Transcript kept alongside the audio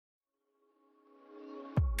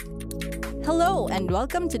Hello, and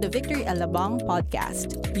welcome to the Victory Alabang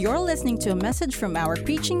podcast. You're listening to a message from our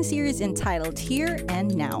preaching series entitled Here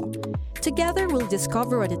and Now. Together, we'll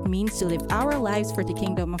discover what it means to live our lives for the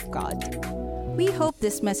kingdom of God. We hope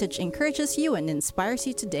this message encourages you and inspires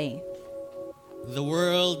you today. The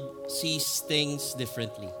world sees things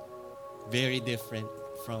differently, very different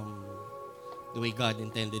from the way God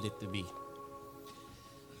intended it to be.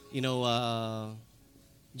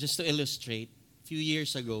 Just to illustrate, a few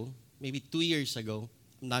years ago, maybe 2 years ago,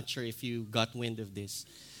 I'm not sure if you got wind of this,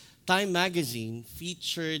 Time Magazine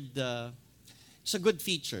featured, it's a good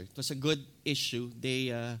feature, it was a good issue.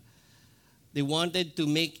 They wanted to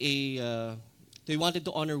they wanted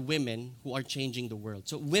to honor women who are changing the world.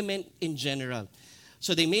 So women in general.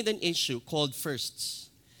 So they made an issue called Firsts.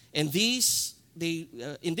 And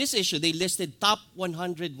in this issue, they listed top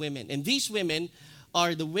 100 women. And these women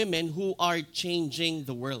are the women who are changing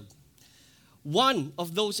the world. One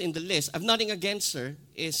of those in the list, I've nothing against her,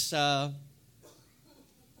 is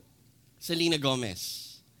Selena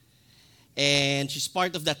Gomez. And she's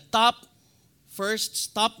part of the top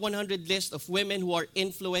 100 list of women who are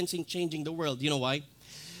influencing, changing the world. You know why?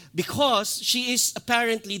 Because she is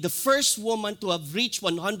apparently the first woman to have reached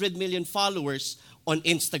 100 million followers on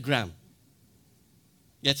Instagram.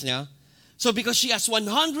 Gets niya? So because she has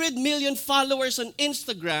 100 million followers on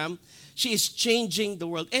Instagram, she is changing the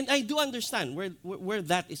world. And I do understand where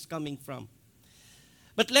that is coming from.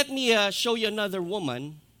 But let me show you another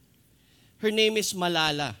woman. Her name is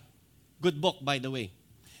Malala. Good book, by the way,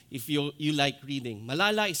 if you like reading.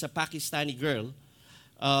 Malala is a Pakistani girl.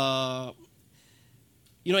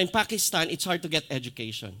 In Pakistan, it's hard to get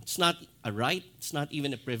education. It's not a right. It's not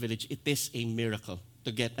even a privilege. It is a miracle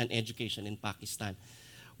to get an education in Pakistan.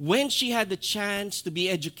 When she had the chance to be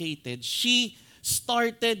educated, she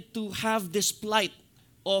started to have this plight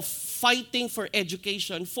of fighting for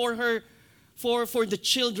education for the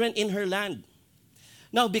children in her land.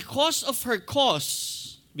 Now, because of her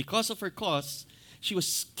cause, she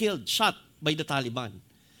was killed, shot by the Taliban.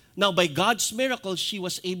 Now, by God's miracle, she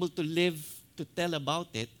was able to live to tell about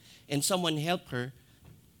it, and someone helped her.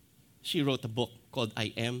 She wrote a book called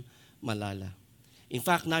I Am Malala. In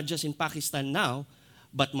fact, not just in Pakistan now,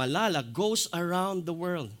 but Malala goes around the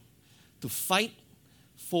world to fight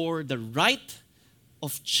for the right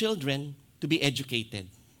of children to be educated.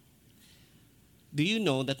 Do you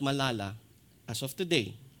know that Malala, as of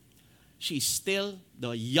today, she is still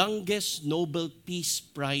the youngest Nobel Peace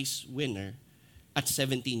Prize winner at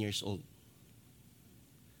 17 years old?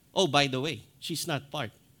 Oh, by the way, she's not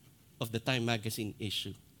part of the Time Magazine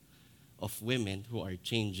issue of women who are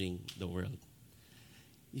changing the world.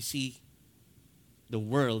 You see, the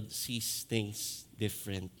world sees things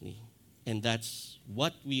differently. And that's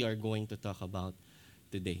what we are going to talk about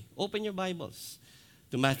today. Open your Bibles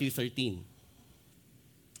to Matthew 13.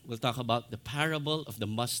 We'll talk about the parable of the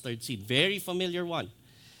mustard seed. Very familiar one.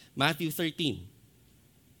 Matthew 13.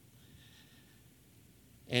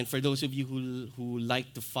 And for those of you who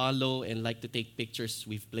like to follow and like to take pictures,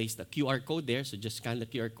 we've placed a QR code there. So just scan the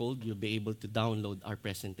QR code. You'll be able to download our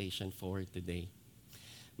presentation for today.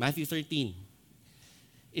 Matthew 13.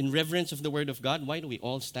 In reverence of the Word of God, why do we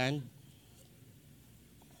all stand?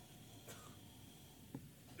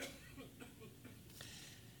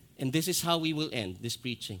 And this is how we will end this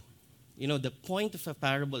preaching. The point of a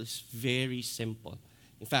parable is very simple.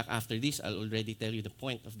 In fact, after this, I'll already tell you the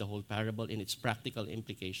point of the whole parable and its practical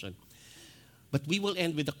implication. But we will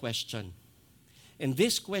end with a question. And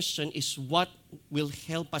this question is what will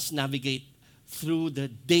help us navigate through the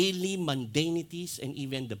daily mundanities and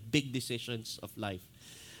even the big decisions of life.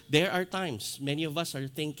 There are times many of us are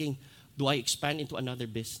thinking, do I expand into another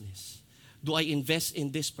business? Do I invest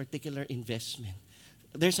in this particular investment?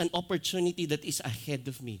 There's an opportunity that is ahead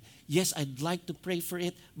of me. Yes, I'd like to pray for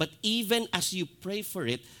it, but even as you pray for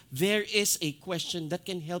it, there is a question that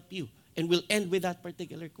can help you. And we'll end with that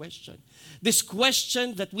particular question. This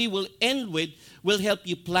question that we will end with will help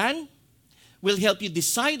you plan, will help you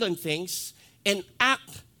decide on things, and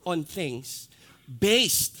act on things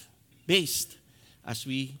based, as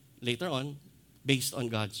we later on, based on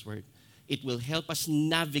God's Word. It will help us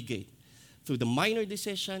navigate through the minor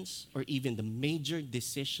decisions or even the major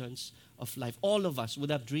decisions of life. All of us would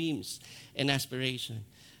have dreams and aspiration.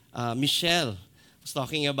 Michelle was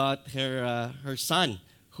talking about her son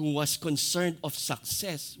who was concerned of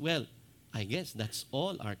success. Well, I guess that's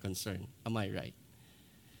all our concern. Am I right?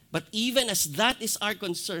 But even as that is our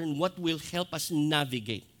concern, what will help us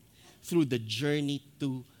navigate through the journey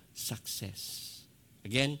to success?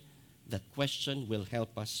 Again, that question will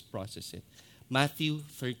help us process it. Matthew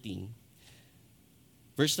 13,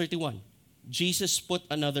 verse 31. Jesus put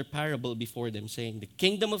another parable before them, saying, "The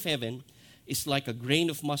kingdom of heaven is like a grain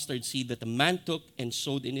of mustard seed that a man took and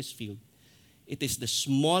sowed in his field. It is the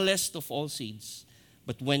smallest of all seeds,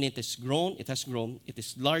 but when it has grown, it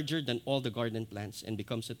is larger than all the garden plants and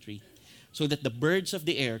becomes a tree, so that the birds of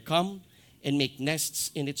the air come and make nests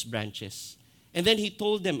in its branches." And then he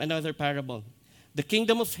told them another parable. "The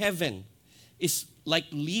kingdom of heaven is like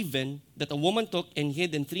leaven that a woman took and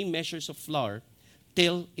hid in 3 measures of flour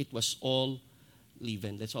till it was all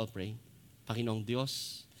leavened." Let's all pray. Panginoong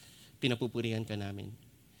Diyos, pinapupurihan ka namin.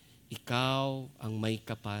 Ikaw ang may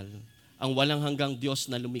kapal, ang walang hanggang Diyos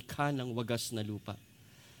na lumikha ng wagas na lupa.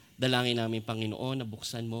 Dalangin namin, Panginoon, na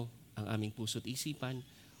buksan mo ang aming puso't isipan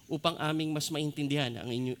upang aming mas maintindihan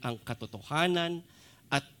ang katotohanan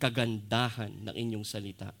at kagandahan ng inyong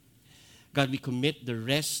salita. God, we commit the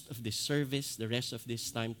rest of this service, the rest of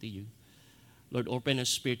this time to you. Lord, open our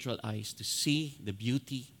spiritual eyes to see the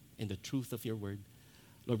beauty and the truth of your word.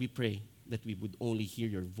 Lord, we pray that we would only hear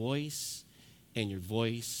your voice and your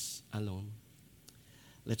voice alone.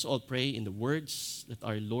 Let's all pray in the words that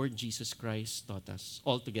our Lord Jesus Christ taught us.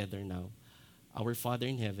 All together now. Our Father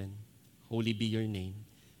in heaven, holy be your name.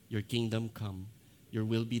 Your kingdom come. Your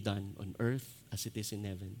will be done on earth as it is in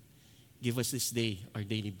heaven. Give us this day our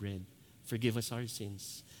daily bread. Forgive us our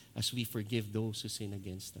sins as we forgive those who sin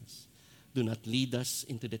against us. Do not lead us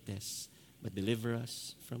into the test, but deliver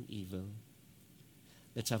us from evil.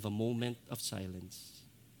 Let's have a moment of silence.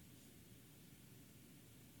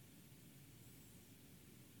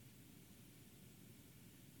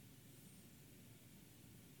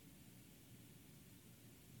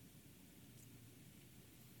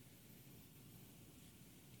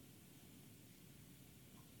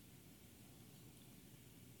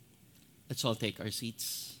 Let's all take our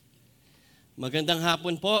seats. Magandang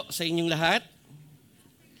hapon po sa inyong lahat.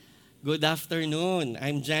 Good afternoon.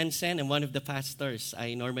 I'm Jansen. I'm one of the pastors.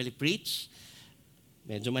 I normally preach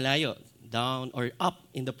medyo malayo, down or up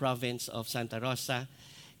in the province of Santa Rosa.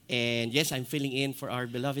 And yes, I'm filling in for our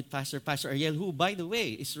beloved pastor, Pastor Ariel, who, by the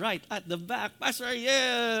way, is right at the back. Pastor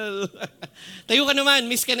Ariel! Tayo ka naman,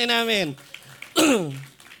 miss ka na namin.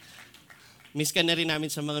 Miss ka na rin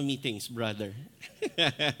namin sa mga meetings, brother.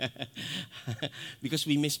 Because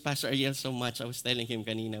we miss Pastor Ariel so much. I was telling him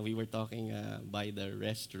kanina, we were talking by the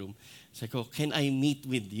restroom. So I go, can I meet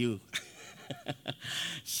with you?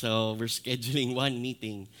 So we're scheduling one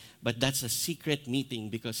meeting, but that's a secret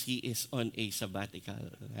meeting because he is on a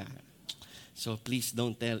sabbatical. So please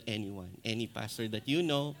don't tell anyone. Any pastor that you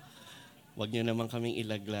know, wag niyo naman kaming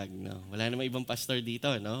ilaglag. No? Wala namang ibang pastor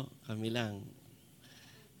dito, no? Kami lang.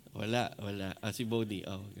 Wala. Si Bodhi.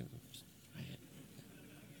 Oh.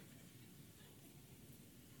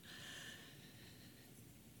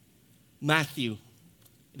 Matthew.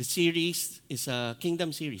 The series is a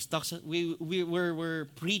kingdom series. We're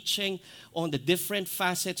preaching on the different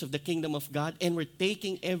facets of the kingdom of God, and we're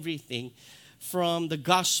taking everything from the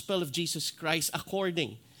gospel of Jesus Christ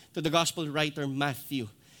according to the gospel writer Matthew.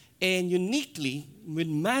 And uniquely,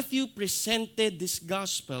 when Matthew presented this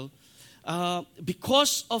gospel,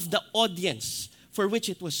 because of the audience for which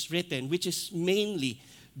it was written, which is mainly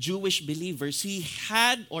Jewish believers, he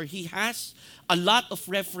has a lot of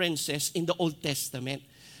references in the Old Testament.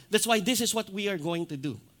 That's why this is what we are going to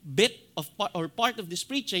do. Part of this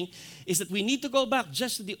preaching is that we need to go back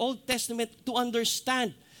just to the Old Testament to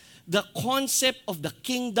understand the concept of the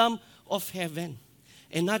kingdom of heaven.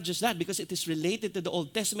 And not just that, because it is related to the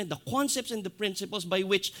Old Testament, the concepts and the principles by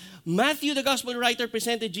which Matthew, the gospel writer,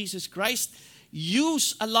 presented Jesus Christ,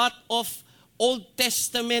 use a lot of Old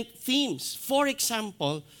Testament themes. For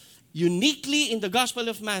example, uniquely in the Gospel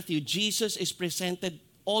of Matthew, Jesus is presented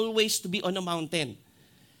always to be on a mountain.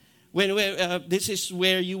 This is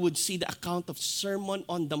where you would see the account of Sermon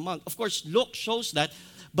on the Mount. Of course, Luke shows that,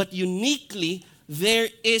 but uniquely, there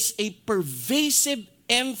is a pervasive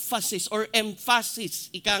emphasis,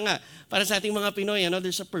 ika nga, para sa ating mga Pinoy,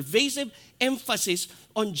 there's a pervasive emphasis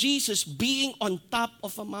on Jesus being on top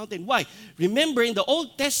of a mountain. Why? Remember, in the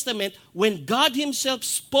Old Testament, when God Himself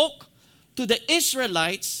spoke to the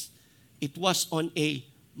Israelites, it was on a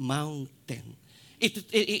mountain.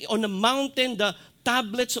 On a mountain, the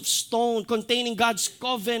tablets of stone containing God's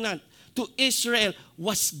covenant to Israel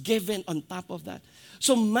was given on top of that.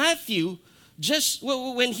 So Matthew, just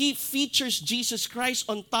when he features Jesus Christ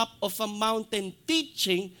on top of a mountain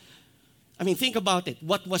teaching, think about it.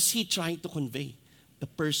 What was he trying to convey? The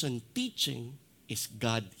person teaching is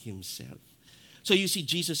God Himself. So you see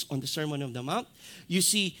Jesus on the Sermon on the Mount. You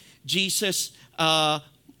see Jesus on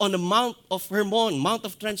the Mount of Hermon, Mount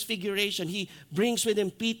of Transfiguration. He brings with him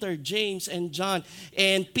Peter, James, and John.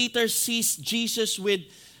 And Peter sees Jesus with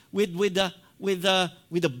with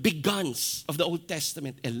the big guns of the Old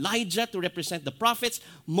Testament. Elijah to represent the prophets,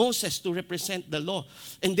 Moses to represent the law.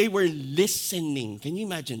 And they were listening. Can you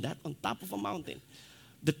imagine that? On top of a mountain.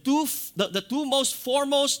 The two most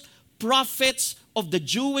foremost prophets of the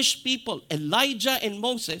Jewish people, Elijah and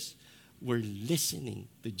Moses, were listening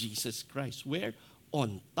to Jesus Christ. Where?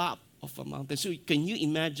 On top of a mountain. So can you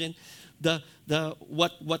imagine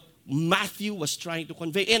what Matthew was trying to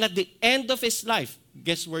convey? And at the end of his life,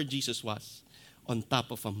 guess where Jesus was? On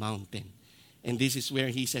top of a mountain. And this is where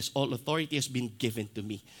he says, all authority has been given to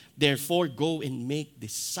me. Therefore, go and make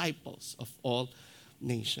disciples of all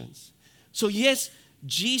nations. So yes,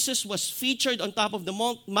 Jesus was featured on top of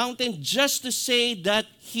the mountain just to say that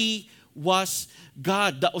he was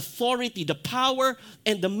God, the authority, the power,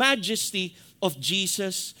 and the majesty of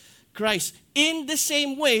Jesus Christ. In the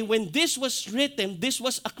same way, when this was written, this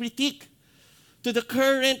was a critique to the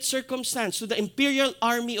current circumstance, to the imperial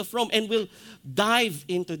army of Rome, and we'll dive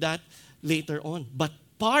into that later on. But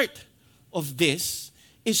part of this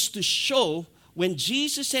is to show when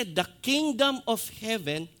Jesus said the kingdom of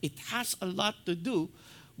heaven, it has a lot to do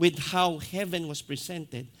with how heaven was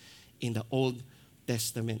presented in the Old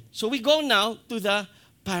Testament. So we go now to the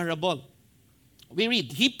parable. We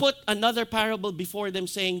read, he put another parable before them,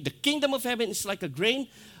 saying, the kingdom of heaven is like a grain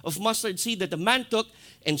of mustard seed that a man took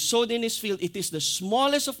and sowed in his field. It is the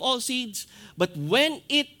smallest of all seeds, but when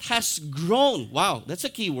it has grown, wow, that's a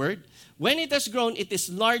key word. When it has grown, it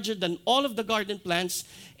is larger than all of the garden plants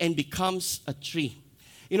and becomes a tree.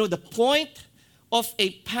 You know, the point of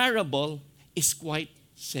a parable is quite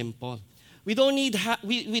simple. We don't need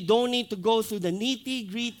to go through the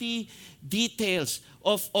nitty-gritty details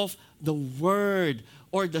of the word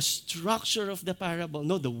or the structure of the parable.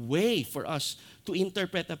 No, the way for us to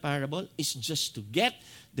interpret a parable is just to get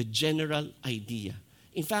the general idea.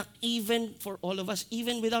 In fact, even for all of us,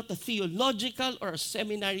 even without a theological or a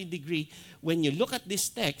seminary degree, when you look at this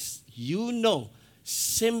text, you know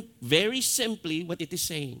very simply what it is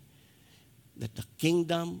saying, that the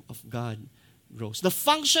kingdom of God grows. The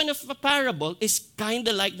function of a parable is kind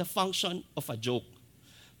of like the function of a joke.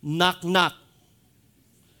 Knock, knock.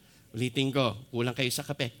 Ulitin ko, kulang kayo sa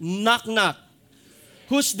kape. Knock, knock.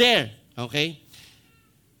 Who's there? Okay?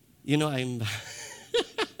 You know,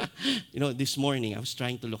 this morning I was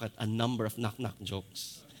trying to look at a number of knock-knock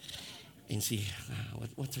jokes and see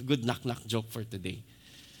what's a good knock-knock joke for today.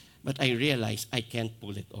 But I realized I can't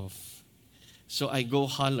pull it off. So I go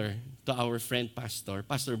holler to our friend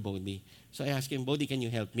Pastor Bodie. So I asked him, Bodie, can you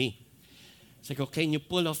help me? So I go, can you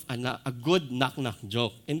pull off a good knock-knock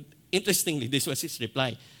joke? And interestingly, this was his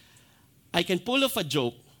reply. I can pull off a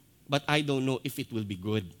joke, but I don't know if it will be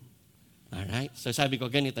good. All right? So sabi ko,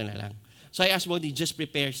 ganito na lang. So I asked Bodie, just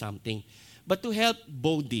prepare something. But to help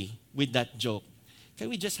Bodie with that joke, can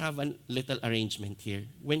we just have a little arrangement here?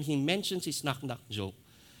 When he mentions his knock-knock joke,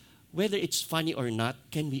 whether it's funny or not,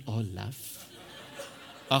 can we all laugh?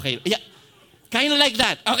 Okay, yeah. Kind of like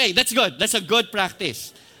that. Okay, that's good. That's a good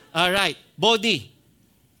practice. All right, Bodie.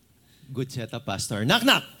 Good setup, Pastor.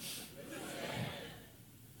 Knock-knock!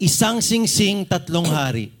 Isang singsing, tatlong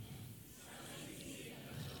hari.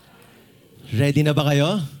 Ready na ba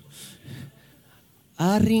kayo?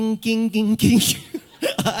 Aring king king king.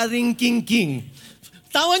 Aring king king.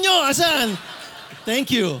 Tawa nyo, asan? Thank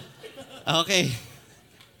you. Okay.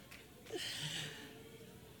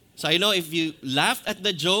 So I know if you laughed at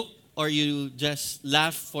the joke or you just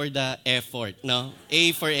laugh for the effort, no?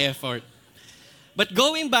 A for effort. But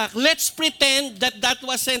going back, let's pretend that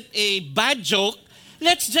wasn't a bad joke.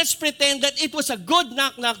 Let's just pretend that it was a good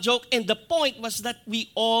knock-knock joke and the point was that we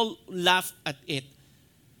all laughed at it.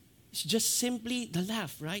 It's just simply the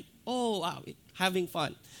laugh, right? Oh, wow, having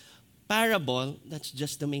fun. Parable, that's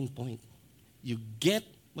just the main point. You get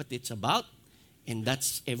what it's about and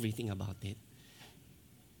that's everything about it.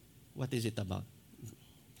 What is it about?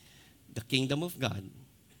 The kingdom of God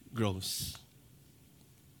grows.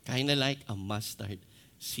 Kind of like a mustard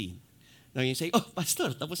seed. Now you say, oh,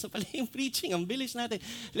 Pastor, tapos na pala yung preaching. Ang bilis natin.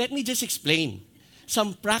 Let me just explain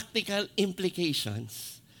some practical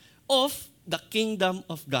implications of the kingdom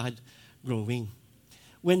of God growing.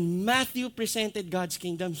 When Matthew presented God's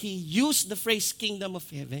kingdom, he used the phrase kingdom of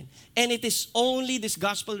heaven. And it is only this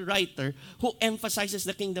gospel writer who emphasizes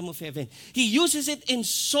the kingdom of heaven. He uses it in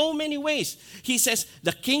so many ways. He says,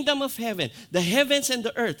 the kingdom of heaven, the heavens and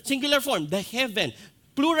the earth. Singular form, the heaven.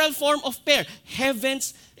 Plural form of pair,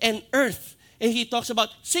 heavens and earth. And he talks about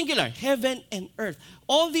singular, heaven and earth.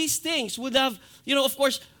 All these things would have, of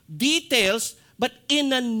course, details, but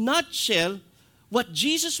in a nutshell, what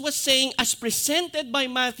Jesus was saying as presented by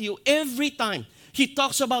Matthew every time, he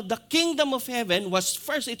talks about the kingdom of heaven was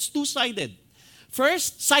first, it's two-sided.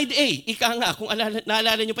 First, side A, ika nga, kung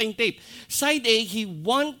naalala niyo pa yung tape. Side A,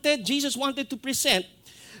 Jesus wanted to present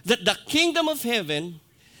that the kingdom of heaven,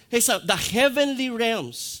 the heavenly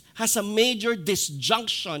realms, has a major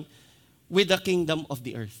disjunction with the kingdom of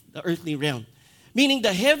the earth, the earthly realm. Meaning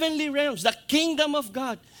the heavenly realms, the kingdom of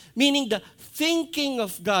God, meaning the thinking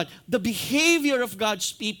of God, the behavior of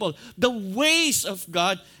God's people, the ways of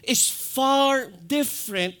God is far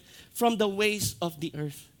different from the ways of the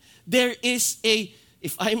earth. There is a,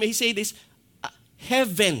 if I may say this, a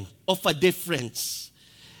heaven of a difference.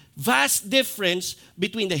 Vast difference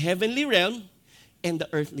between the heavenly realm and the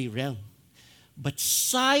earthly realm. But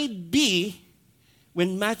side B,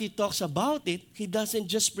 when Matthew talks about it, he doesn't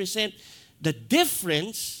just present the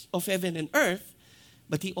difference of heaven and earth,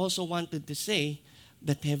 but he also wanted to say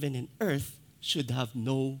that heaven and earth should have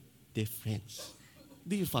no difference.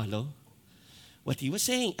 Do you follow? What he was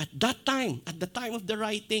saying at that time, at the time of the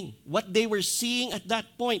writing, what they were seeing at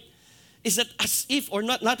that point is that as if, or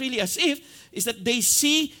not really as if, is that they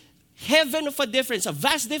see heaven of a difference, a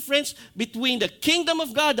vast difference between the kingdom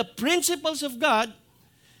of God, the principles of God,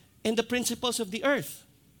 and the principles of the earth,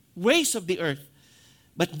 ways of the earth.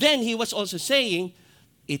 But then he was also saying,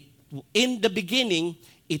 in the beginning,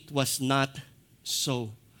 it was not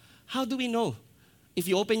so. How do we know? If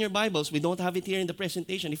you open your Bibles, we don't have it here in the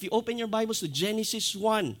presentation. If you open your Bibles to Genesis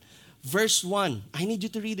 1, verse 1, I need you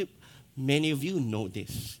to read it. Many of you know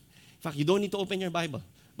this. In fact, you don't need to open your Bible.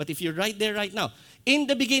 But if you're right there right now, in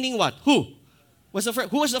the beginning what? Who was the first?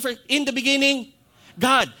 Who was the first? In the beginning,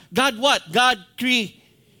 God. God what? God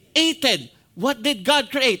created. What did God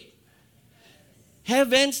create?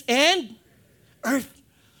 Heavens and earth.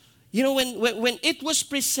 You know, when it was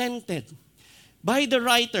presented by the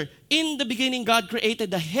writer, in the beginning God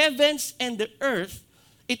created the heavens and the earth,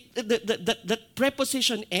 the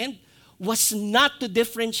preposition "and" was not to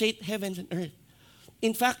differentiate heavens and earth.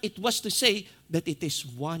 In fact, it was to say that it is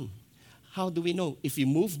one. How do we know? If you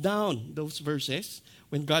move down those verses,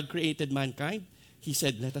 when God created mankind, he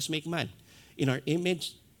said, let us make man in our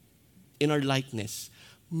image, in our likeness.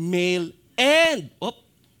 Male and,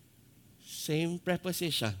 same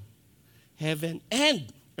preposition, heaven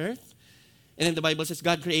and earth. And then the Bible says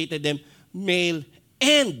God created them male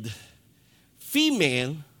and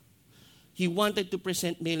female. He wanted to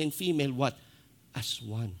present male and female what? As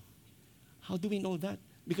one. How do we know that?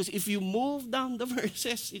 Because if you move down the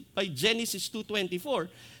verses by Genesis 2:24,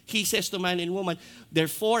 he says to man and woman,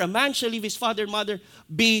 therefore a man shall leave his father and mother,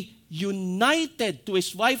 be united to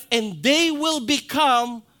his wife, and they will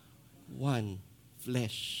become one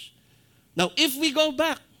flesh. Now, if we go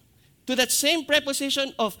back to that same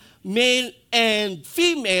preposition of male and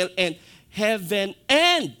female and heaven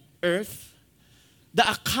and earth, the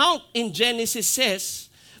account in Genesis says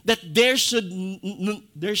that there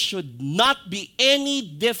should not be any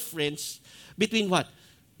difference between what?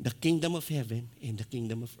 The kingdom of heaven and the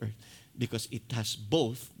kingdom of earth, because it has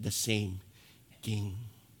both the same king.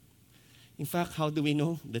 In fact, how do we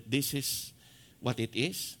know that this is what it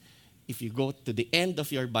is? If you go to the end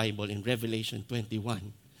of your Bible in Revelation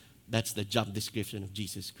 21, that's the job description of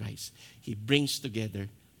Jesus Christ. He brings together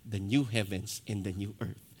the new heavens and the new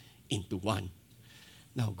earth into one.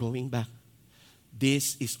 Now, going back,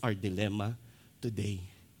 this is our dilemma today.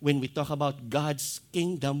 When we talk about God's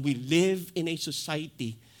kingdom, we live in a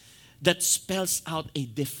society that spells out a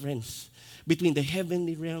difference between the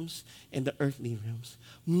heavenly realms and the earthly realms.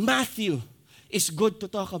 Matthew is good to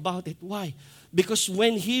talk about it. Why? Because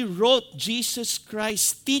when he wrote Jesus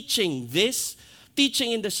Christ teaching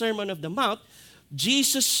in the Sermon on the Mount,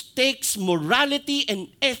 Jesus takes morality and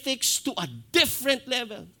ethics to a different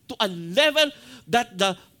level, to a level that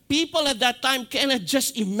the people at that time cannot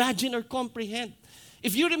just imagine or comprehend.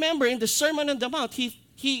 If you remember in the Sermon on the Mount,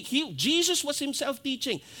 Jesus was himself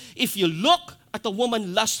teaching, if you look at a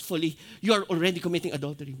woman lustfully, you are already committing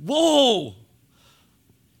adultery. Whoa!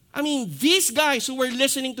 I mean, these guys who were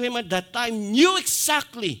listening to him at that time knew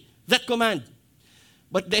exactly that command.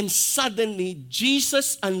 But then suddenly,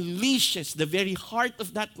 Jesus unleashes the very heart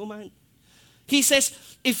of that command. He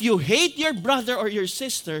says, if you hate your brother or your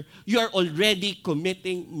sister, you are already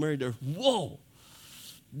committing murder. Whoa!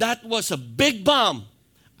 That was a big bomb,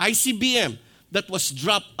 ICBM, that was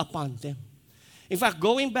dropped upon them. In fact,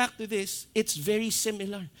 going back to this, it's very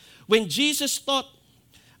similar. When Jesus taught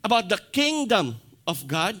about the kingdom of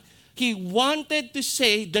God, he wanted to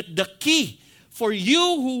say that the key for you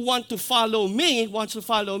who want to follow me,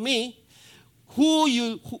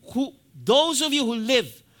 those of you who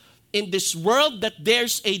live in this world, that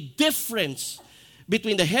there's a difference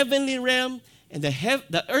between the heavenly realm and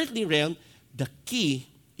the earthly realm, The key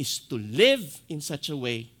is to live in such a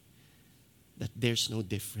way that there's no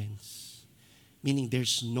difference. Meaning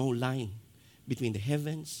there's no line between the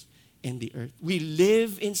heavens and the earth. We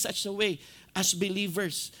live in such a way as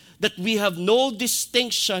believers that we have no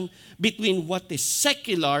distinction between what is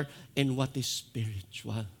secular and what is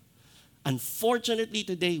spiritual. Unfortunately,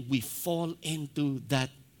 today we fall into that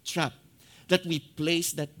trap, that we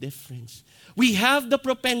place that difference. We have the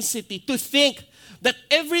propensity to think that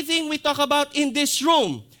everything we talk about in this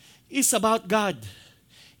room is about God,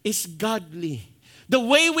 is godly. The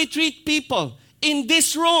way we treat people in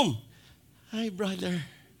this room. Hi, brother.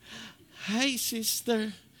 Hi,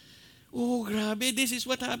 sister. Oh, grabe, this is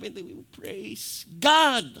what happened. Praise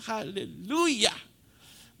God. Hallelujah.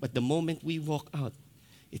 But the moment we walk out,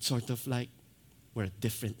 it's sort of like we're a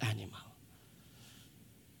different animal.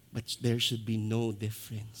 But there should be no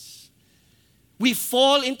difference. We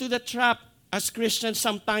fall into the trap as Christians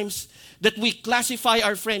sometimes that we classify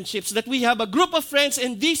our friendships, that we have a group of friends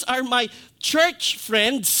and these are my church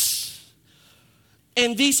friends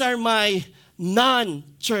and these are my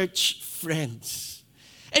non-church friends.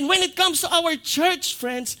 And when it comes to our church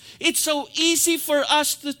friends, it's so easy for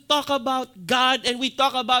us to talk about God and we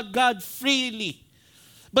talk about God freely.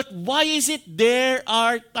 But why is it there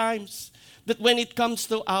are times that when it comes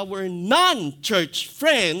to our non-church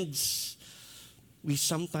friends, we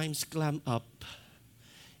sometimes clam up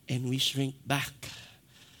and we shrink back.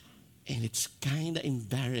 And it's kind of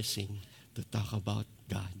embarrassing to talk about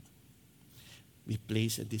God. We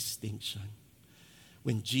place a distinction.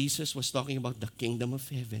 When Jesus was talking about the kingdom of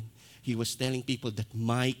heaven, he was telling people that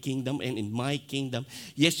my kingdom and in my kingdom,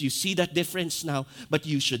 yes, you see that difference now, but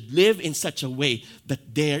you should live in such a way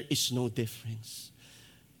that there is no difference.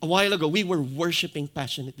 A while ago, we were worshiping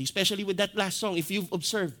passionately, especially with that last song. If you've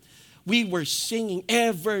observed, we were singing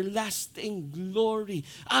everlasting glory.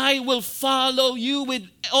 I will follow you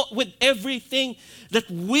with everything that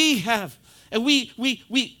we have. And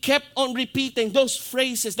we kept on repeating those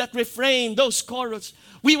phrases, that refrain, those chorus.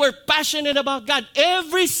 We were passionate about God.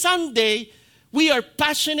 Every Sunday, we are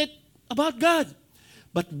passionate about God.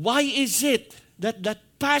 But why is it that that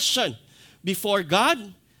passion before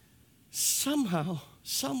God somehow,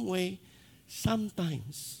 some way,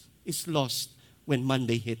 sometimes is lost when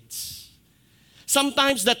Monday hits?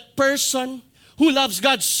 Sometimes that person who loves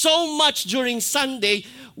God so much during Sunday,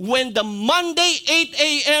 when the Monday 8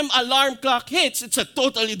 a.m. alarm clock hits, it's a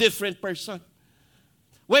totally different person.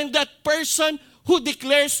 When that person who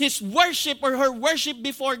declares his worship or her worship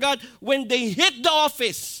before God, when they hit the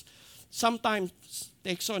office, sometimes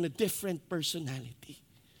takes on a different personality.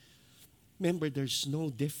 Remember, there's no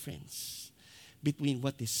difference between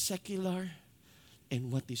what is secular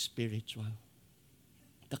and what is spiritual.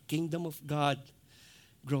 The kingdom of God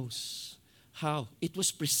grows. How? It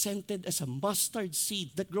was presented as a mustard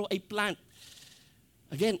seed that grow a plant.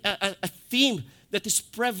 Again, a theme that is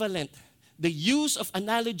prevalent. The use of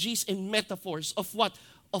analogies and metaphors of what?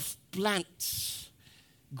 Of plants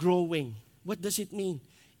growing. What does it mean?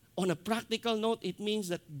 On a practical note, it means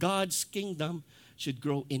that God's kingdom should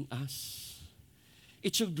grow in us.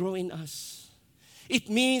 It should grow in us. It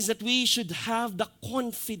means that we should have the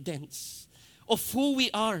confidence of who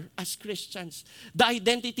we are as Christians. The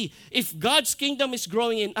identity. If God's kingdom is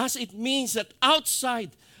growing in us, it means that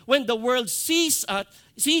outside, when the world sees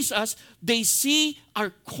us, they see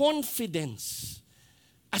our confidence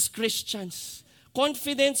as Christians.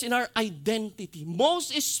 Confidence in our identity.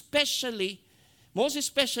 Most especially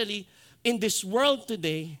in this world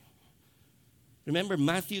today. Remember,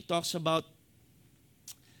 Matthew talks about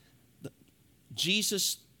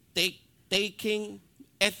Jesus taking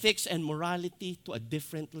ethics and morality to a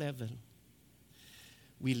different level.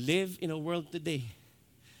 We live in a world today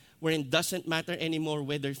wherein it doesn't matter anymore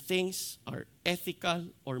whether things are ethical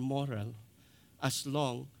or moral as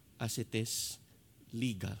long as it is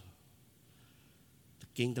legal. The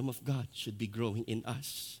kingdom of God should be growing in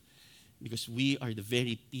us because we are the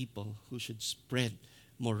very people who should spread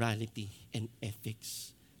morality and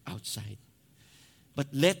ethics outside.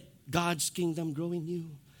 But let God's kingdom grow in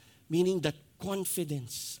you, meaning that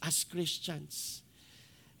confidence as Christians.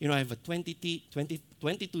 You know, I have a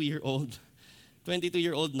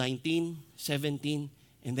 22-year-old, 19, 17,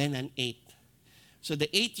 and then an 8. So the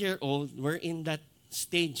 8-year-old, we're in that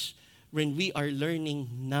stage when we are learning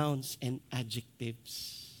nouns and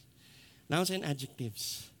adjectives. Nouns and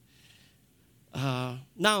adjectives.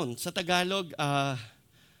 Noun, sa Tagalog,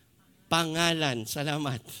 pangalan.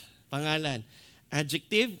 Salamat. Pangalan.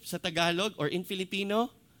 Adjective sa Tagalog or in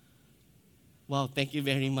Filipino? Wow, thank you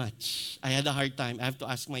very much. I had a hard time. I have to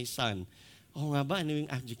ask my son. Oo nga ba, ano yung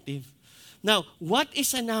adjective? Now, what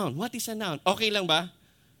is a noun? What is a noun? Okay lang ba?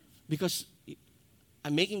 Because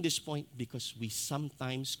I'm making this point because we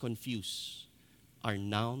sometimes confuse our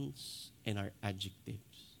nouns and our adjectives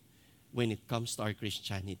when it comes to our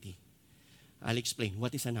Christianity. I'll explain.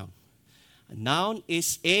 What is a noun? A noun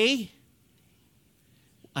is a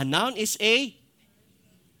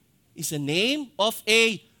name of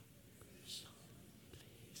a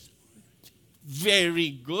very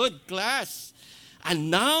good, class. A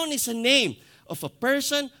noun is a name of a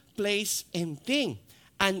person, place, and thing.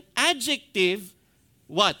 An adjective,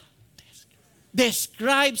 what?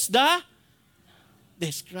 Describes the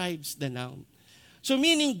noun. So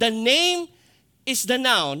meaning the name is the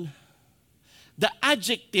noun, the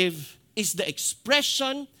adjective is the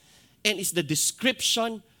expression and is the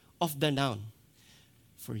description of the noun.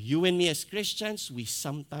 For you and me as Christians, we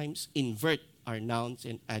sometimes invert our nouns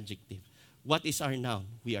and adjectives. What is our noun?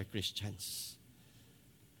 We are Christians.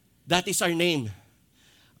 That is our name.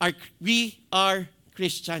 We are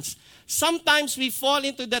Christians. Sometimes we fall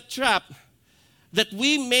into that trap that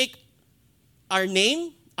we make our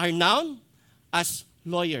name, our noun, as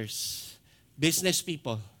lawyers, business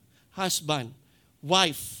people, husband,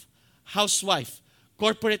 wife, housewife,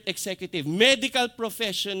 corporate executive, medical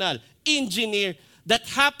professional, engineer, that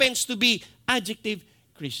happens to be adjective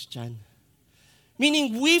Christian.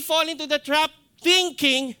 Meaning we fall into the trap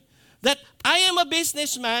thinking that I am a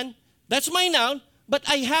businessman, that's my noun, but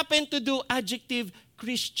I happen to do adjective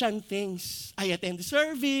Christian things. I attend the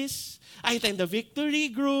service, I attend the victory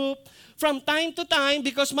group, from time to time,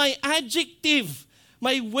 because my adjective,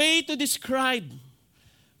 my way to describe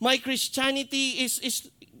my Christianity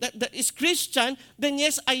is Christian, then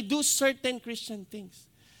yes, I do certain Christian things.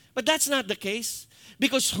 But that's not the case.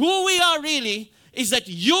 Because who we are really is that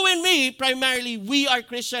you and me, primarily, we are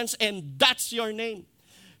Christians, and that's your name.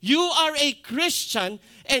 You are a Christian,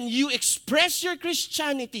 and you express your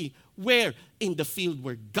Christianity where? In the field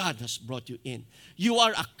where God has brought you in. You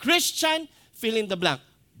are a Christian, fill in the blank,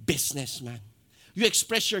 businessman. You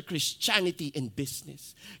express your Christianity in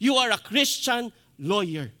business. You are a Christian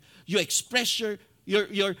lawyer. You express your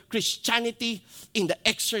Christianity in the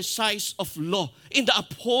exercise of law, in the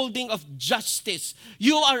upholding of justice.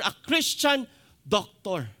 You are a Christian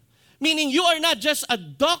doctor. Meaning you are not just a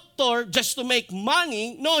doctor just to make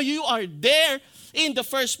money. No, you are there in the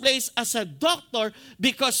first place as a doctor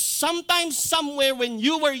because sometimes, somewhere when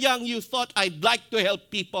you were young, you thought, I'd like to help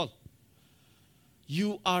people.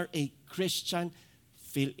 You are a Christian,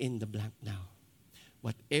 fill in the blank now.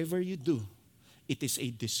 Whatever you do, it is a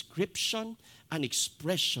description, an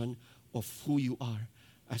expression of who you are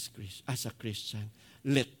as a Christian.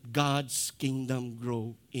 Let God's kingdom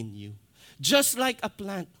grow in you. Just like a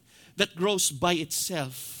plant that grows by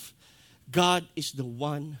itself, God is the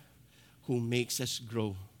one who makes us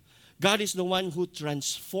grow. God is the one who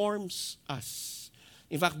transforms us.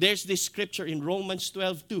 In fact, there's this scripture in Romans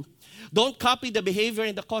 12:2. Don't copy the behavior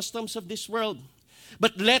and the customs of this world,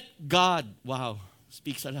 but let God,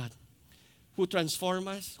 speaks a lot. Who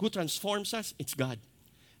transforms us? It's God.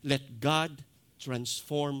 Let God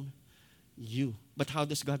transform you. But how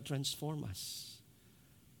does God transform us?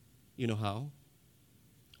 You know how?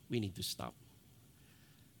 We need to stop.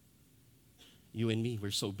 You and me,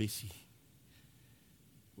 we're so busy.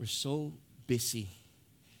 We're so busy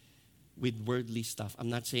with worldly stuff. I'm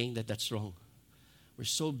not saying that that's wrong. We're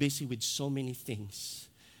so busy with so many things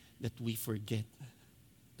that we forget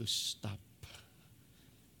to stop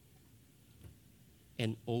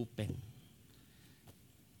and open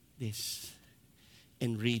this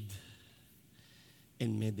and read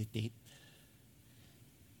and meditate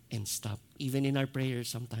and stop. Even in our prayers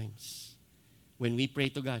sometimes, when we pray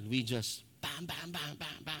to God, we just bam, bam, bam,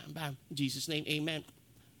 bam, bam, bam. In Jesus' name, amen.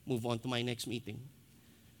 Move on to my next meeting.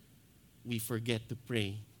 We forget to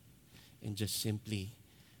pray and just simply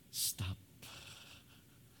stop.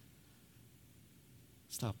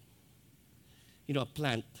 Stop. You know, a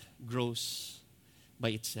plant grows by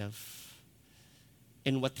itself.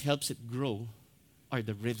 And what helps it grow are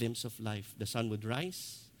the rhythms of life. The sun would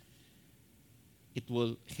rise. It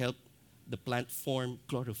will help the plant form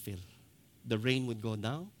chlorophyll. The rain would go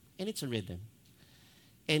down, and it's a rhythm.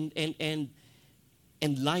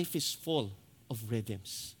 And life is full of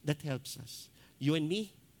rhythms. That helps us. You and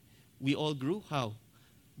me, we all grew how?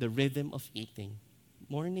 The rhythm of eating.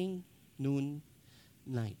 Morning, noon,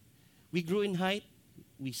 night. We grew in height,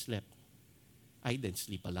 we slept. I didn't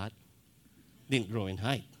sleep a lot. Didn't grow in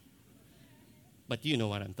height. But you know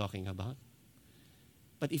what I'm talking about.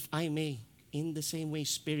 But if I may, in the same way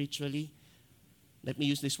spiritually, let me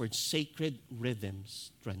use this word, sacred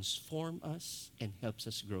rhythms transform us and helps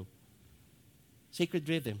us grow. Sacred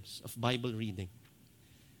rhythms of Bible reading,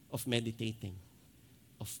 of meditating,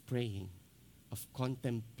 of praying, of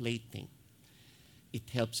contemplating. It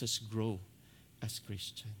helps us grow as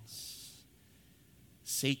Christians.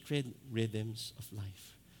 Sacred rhythms of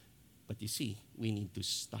life. But you see, we need to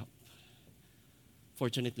stop.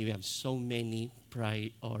 Fortunately, we have so many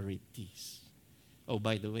priorities. Oh,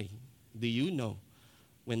 by the way, do you know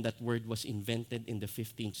when that word was invented in the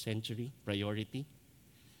 15th century, priority?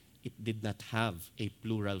 It did not have a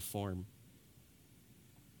plural form.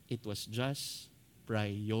 It was just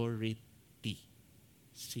priority,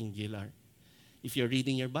 singular. If you're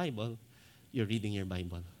reading your Bible, you're reading your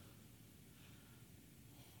Bible.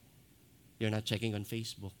 You're not checking on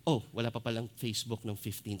Facebook. Oh, wala pa palang Facebook noong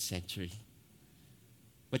 15th century.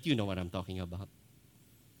 But you know what I'm talking about.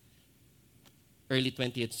 Early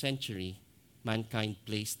 20th century, mankind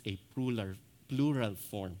placed a plural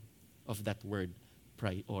form of that word,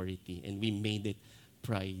 priority, and we made it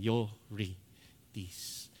priorities.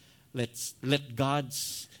 Let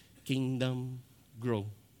God's kingdom grow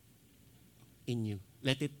in you.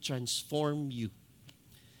 Let it transform you.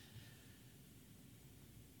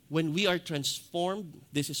 When we are transformed,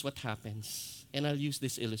 this is what happens. And I'll use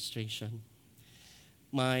this illustration.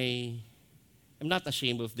 I'm not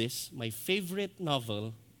ashamed of this. My favorite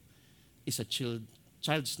novel is a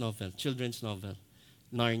children's novel,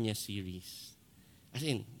 Narnia series. As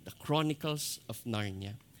in, the Chronicles of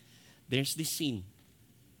Narnia. There's this scene.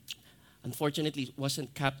 Unfortunately, it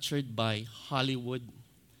wasn't captured by Hollywood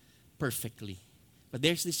perfectly. But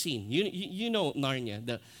there's this scene. You know Narnia.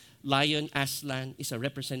 The lion Aslan is a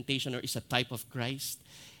representation or is a type of Christ.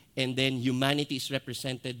 And then humanity is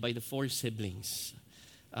represented by the four siblings.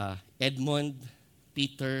 Edmund,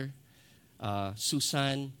 Peter,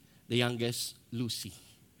 Susan, the youngest, Lucy.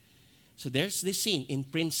 So there's this scene in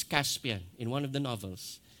Prince Caspian, in one of the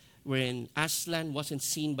novels, wherein Aslan wasn't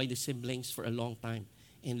seen by the siblings for a long time.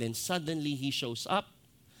 And then suddenly he shows up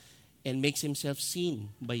and makes himself seen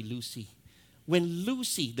by Lucy. When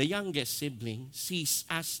Lucy, the youngest sibling, sees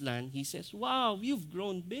Aslan, he says, "Wow, you've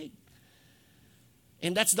grown big."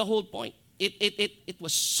 And that's the whole point. It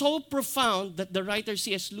was so profound that the writer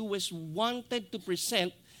C.S. Lewis wanted to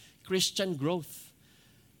present Christian growth.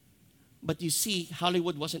 But you see,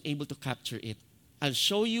 Hollywood wasn't able to capture it. I'll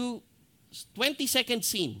show you 20-second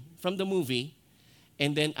scene from the movie,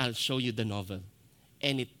 and then I'll show you the novel.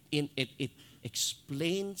 And it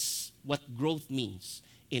explains what growth means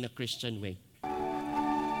in a Christian way.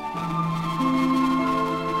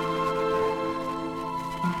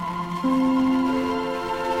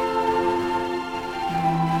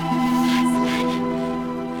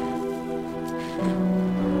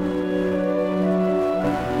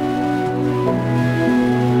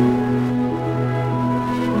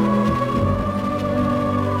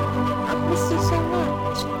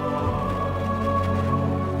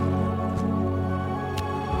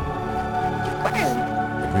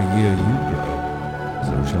 Every year you grow,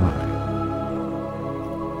 so shall I.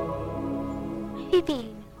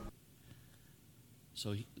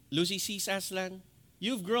 So Lucy sees Aslan,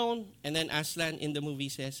 "You've grown," and then Aslan in the movie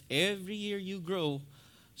says, "Every year you grow,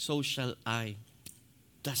 so shall I."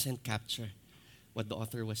 Doesn't capture what the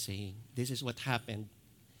author was saying. This is what happened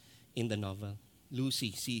in the novel.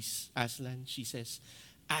 Lucy sees Aslan. She says,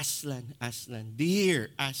 "Aslan, Aslan, dear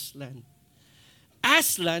Aslan.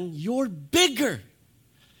 Aslan, you're bigger."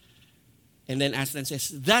 And then Aslan says,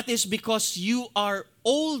 "That is because you are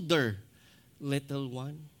older, little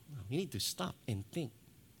one." We need to stop and think.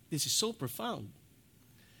 This is so profound.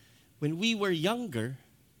 When we were younger,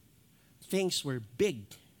 things were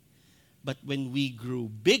big. But when we grew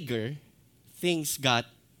bigger, things got...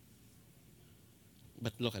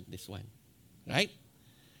 But look at this one, right?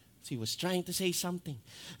 So he was trying to say something.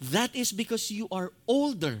 "That is because you are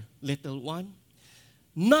older, little one.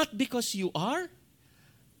 Not because you are."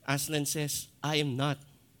 Aslan says, "I am not."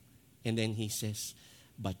 And then he says,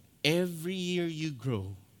 "But every year you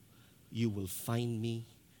grow, you will find me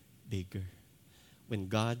bigger." When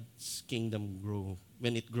God's kingdom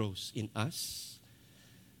when it grows in us,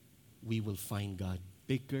 we will find God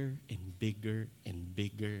bigger and bigger and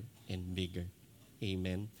bigger and bigger.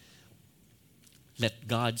 Amen. Let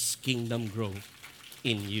God's kingdom grow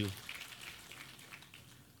in you.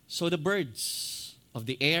 So the birds of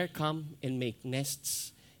the air come and make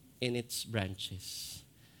nests in its branches.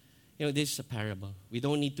 You know, this is a parable. We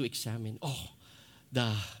don't need to examine,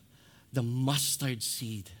 the mustard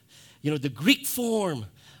seed. You know, the Greek form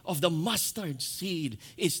of the mustard seed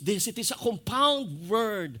is this. It is a compound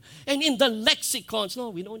word. And in the lexicons, no,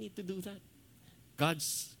 we don't need to do that.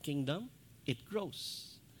 God's kingdom, it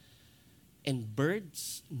grows. and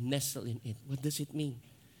birds nestle in it. What does it mean?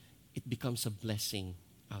 It becomes a blessing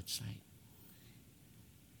outside.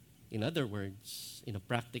 In other words, in a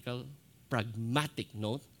practical, pragmatic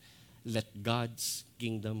note, let God's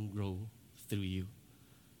kingdom grow through you.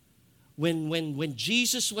 When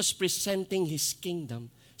Jesus was presenting His kingdom,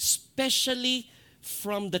 especially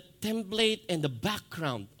from the template and the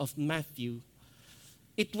background of Matthew,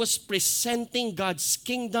 it was presenting God's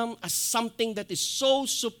kingdom as something that is so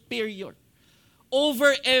superior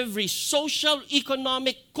over every social,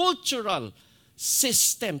 economic, cultural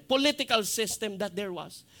system, political system that there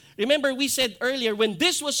was. Remember, we said earlier, when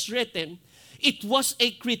this was written, it was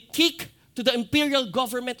a critique to the imperial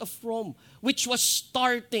government of Rome, which was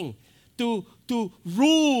starting to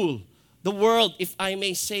rule the world, if I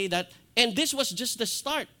may say that. And this was just the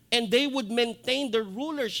start. And they would maintain their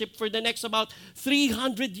rulership for the next about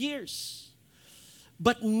 300 years.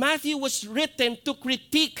 But Matthew was written to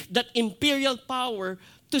critique that imperial power,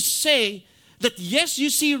 to say that yes,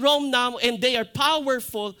 you see Rome now and they are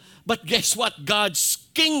powerful, but guess what? God's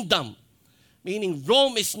kingdom, meaning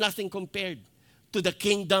Rome, is nothing compared to the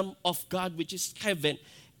kingdom of God, which is heaven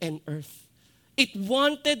and earth. It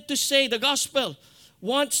wanted to say, the gospel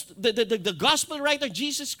wants, the gospel writer,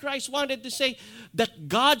 Jesus Christ, wanted to say that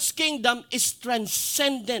God's kingdom is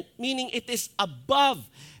transcendent, meaning it is above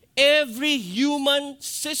every human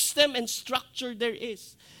system and structure there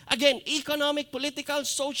is. Again, economic, political,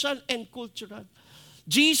 social, and cultural.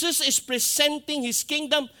 Jesus is presenting His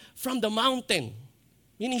kingdom from the mountain,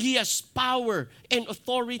 meaning He has power and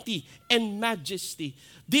authority and majesty.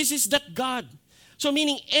 This is that God. So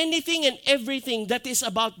meaning anything and everything that is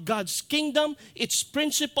about God's kingdom, its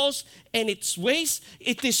principles, and its ways,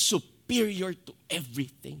 it is superior to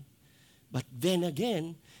everything. But then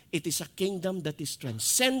again, it is a kingdom that is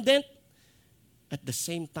transcendent. At the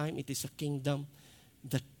same time, it is a kingdom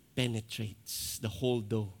that penetrates the whole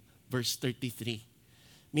dough. Verse 33.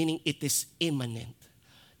 Meaning it is immanent.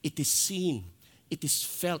 It is seen. It is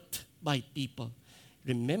felt by people.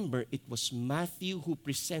 Remember, it was Matthew who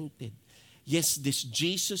presented, yes, this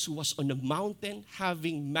Jesus who was on the mountain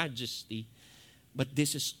having majesty, but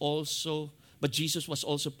Jesus was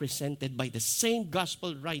also presented by the same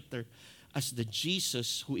gospel writer as the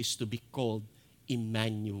Jesus who is to be called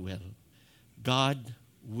Emmanuel, God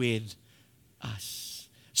with us.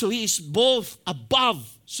 So He is both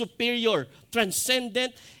above, superior,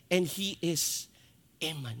 transcendent, and He is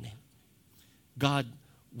immanent. God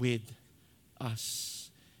with us.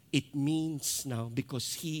 It means now,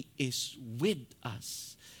 because He is with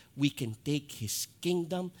us, we can take His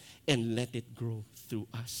kingdom and let it grow through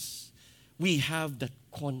us. We have that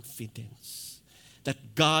confidence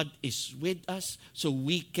that God is with us, so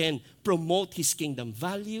we can promote His kingdom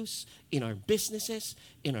values in our businesses,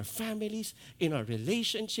 in our families, in our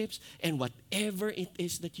relationships, and whatever it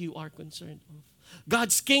is that you are concerned of.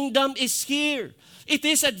 God's kingdom is here. It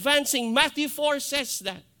is advancing. Matthew 4 says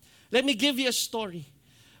that. Let me give you a story.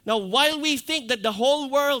 Now, while we think that the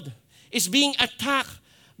whole world is being attacked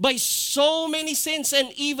by so many sins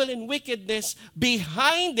and evil and wickedness,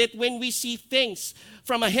 behind it, when we see things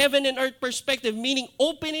from a heaven and earth perspective, meaning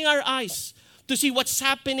opening our eyes to see what's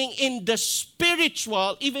happening in the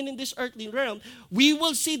spiritual, even in this earthly realm, we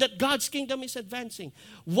will see that God's kingdom is advancing.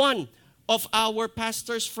 One of our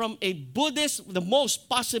pastors from a Buddhist, the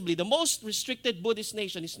most restricted Buddhist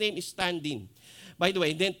nation, his name is Stan Dean. By the way,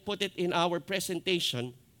 I didn't put it in our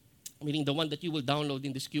presentation, meaning the one that you will download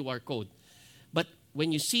in this QR code. But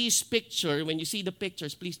when you see his picture, when you see the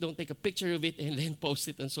pictures, please don't take a picture of it and then post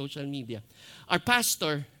it on social media. Our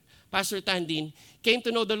pastor, Pastor Tandin, came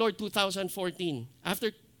to know the Lord 2014.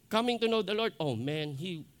 After coming to know the Lord, oh man,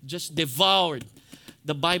 he just devoured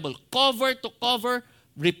the Bible. Cover to cover,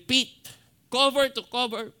 repeat. Cover to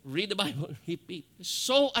cover, read the Bible, repeat.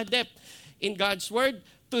 So adept in God's Word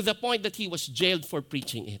to the point that he was jailed for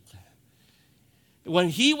preaching it. When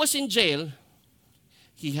he was in jail,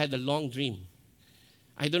 he had a long dream.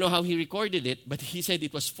 I don't know how he recorded it, but he said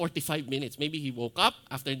it was 45 minutes. Maybe he woke up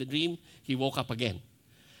after the dream, he woke up again.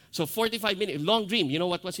 So 45 minutes, long dream. You know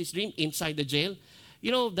what was his dream? Inside the jail.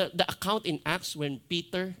 You know the account in Acts when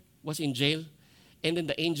Peter was in jail and then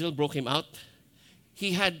the angel broke him out?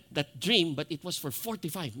 He had that dream, but it was for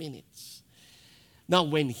 45 minutes. Now,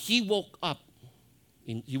 when he woke up,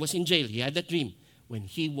 he was in jail, he had that dream. When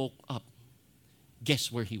he woke up,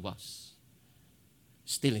 guess where he was?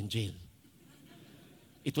 Still in jail.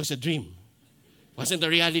 It was a dream. It wasn't a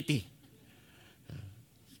reality.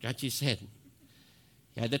 Scratch his head.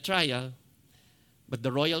 He had a trial, but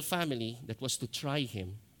the royal family that was to try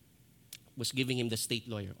him was giving him the state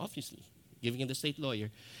lawyer. Obviously, giving him the state lawyer.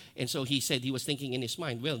 And so he said he was thinking in his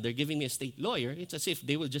mind, well, they're giving me a state lawyer. It's as if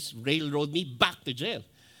they will just railroad me back to jail.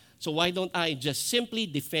 So why don't I just simply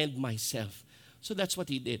defend myself? So that's what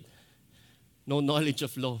he did. No knowledge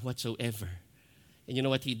of law whatsoever. And you know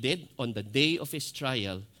what he did? On the day of his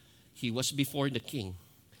trial, he was before the king.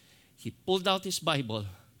 He pulled out his Bible,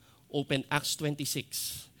 opened Acts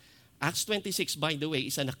 26. Acts 26, by the way,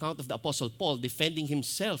 is an account of the Apostle Paul defending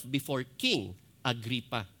himself before King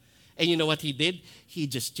Agrippa. And you know what he did? He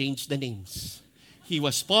just changed the names. He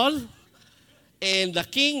was Paul, and the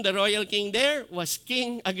king, the royal king there, was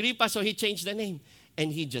King Agrippa, so he changed the name.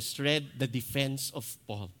 And he just read the defense of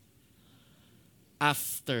Paul.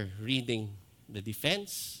 After reading the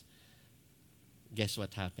defense, guess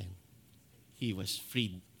what happened? He was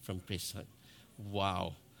freed from prison.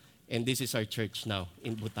 Wow. And this is our church now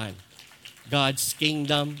in Bhutan. God's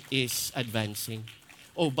kingdom is advancing.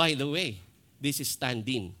 Oh, by the way, this is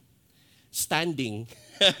standing. Standing.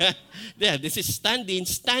 Yeah, this is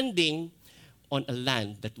standing on a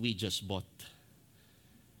land that we just bought.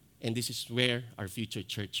 And this is where our future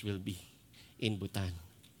church will be, in Bhutan.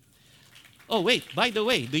 Oh, wait, by the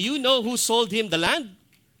way, do you know who sold him the land?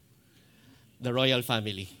 The royal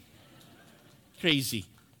family. Crazy.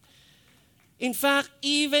 In fact,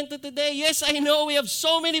 even to today, yes, I know we have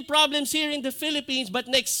so many problems here in the Philippines, but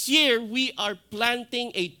next year we are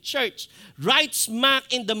planting a church right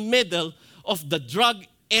smack in the middle of the drug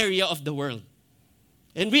area of the world.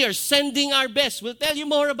 And we are sending our best. We'll tell you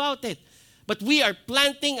more about it. But we are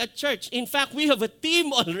planting a church. In fact, we have a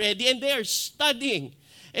team already, and they are studying,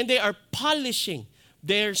 and they are polishing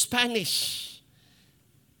their Spanish.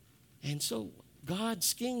 And so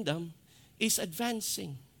God's kingdom is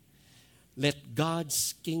advancing. Let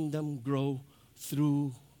God's kingdom grow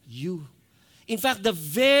through you. In fact, the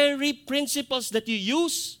very principles that you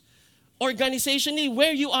use organizationally,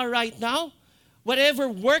 where you are right now, whatever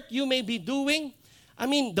work you may be doing,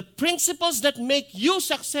 the principles that make you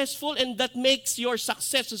successful and that makes your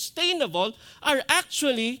success sustainable are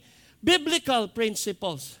actually biblical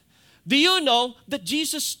principles. Do you know that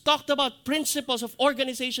Jesus talked about principles of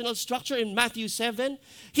organizational structure in Matthew 7?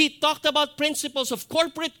 He talked about principles of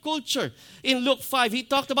corporate culture in Luke 5. He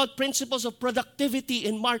talked about principles of productivity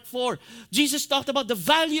in Mark 4. Jesus talked about the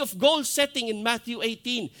value of goal setting in Matthew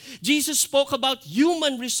 18. Jesus spoke about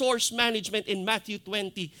human resource management in Matthew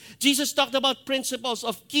 20. Jesus talked about principles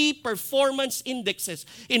of key performance indexes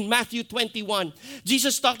in Matthew 21.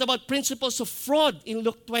 Jesus talked about principles of fraud in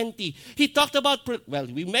Luke 20. He talked about,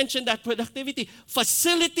 we mentioned that productivity,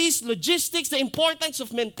 facilities, logistics, the importance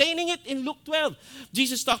of maintaining it in Luke 12.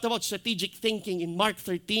 Jesus talked about strategic thinking in Mark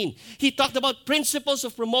 13. He talked about principles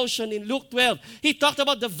of promotion in Luke 12. He talked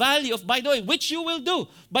about the value of, by the way, which you will do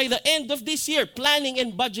by the end of this year, planning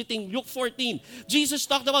and budgeting, Luke 14. Jesus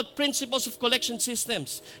talked about principles of collection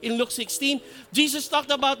systems in Luke 16. Jesus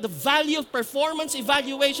talked about the value of performance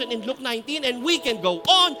evaluation in Luke 19, and we can go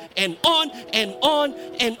on and on and on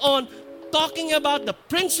and on, talking about the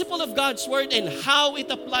principle of God's word and how it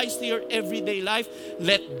applies to your everyday life.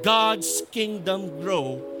 Let God's kingdom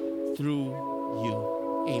grow through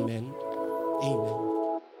you. Amen. Amen.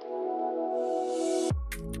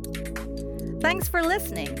 Thanks for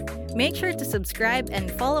listening. Make sure to subscribe and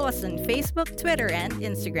follow us on Facebook, Twitter, and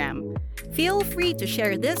Instagram. Feel free to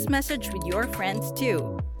share this message with your friends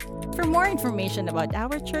too. For more information about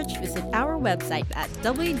our church, visit our website at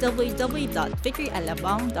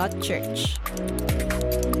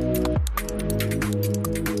www.victoryalabang.church.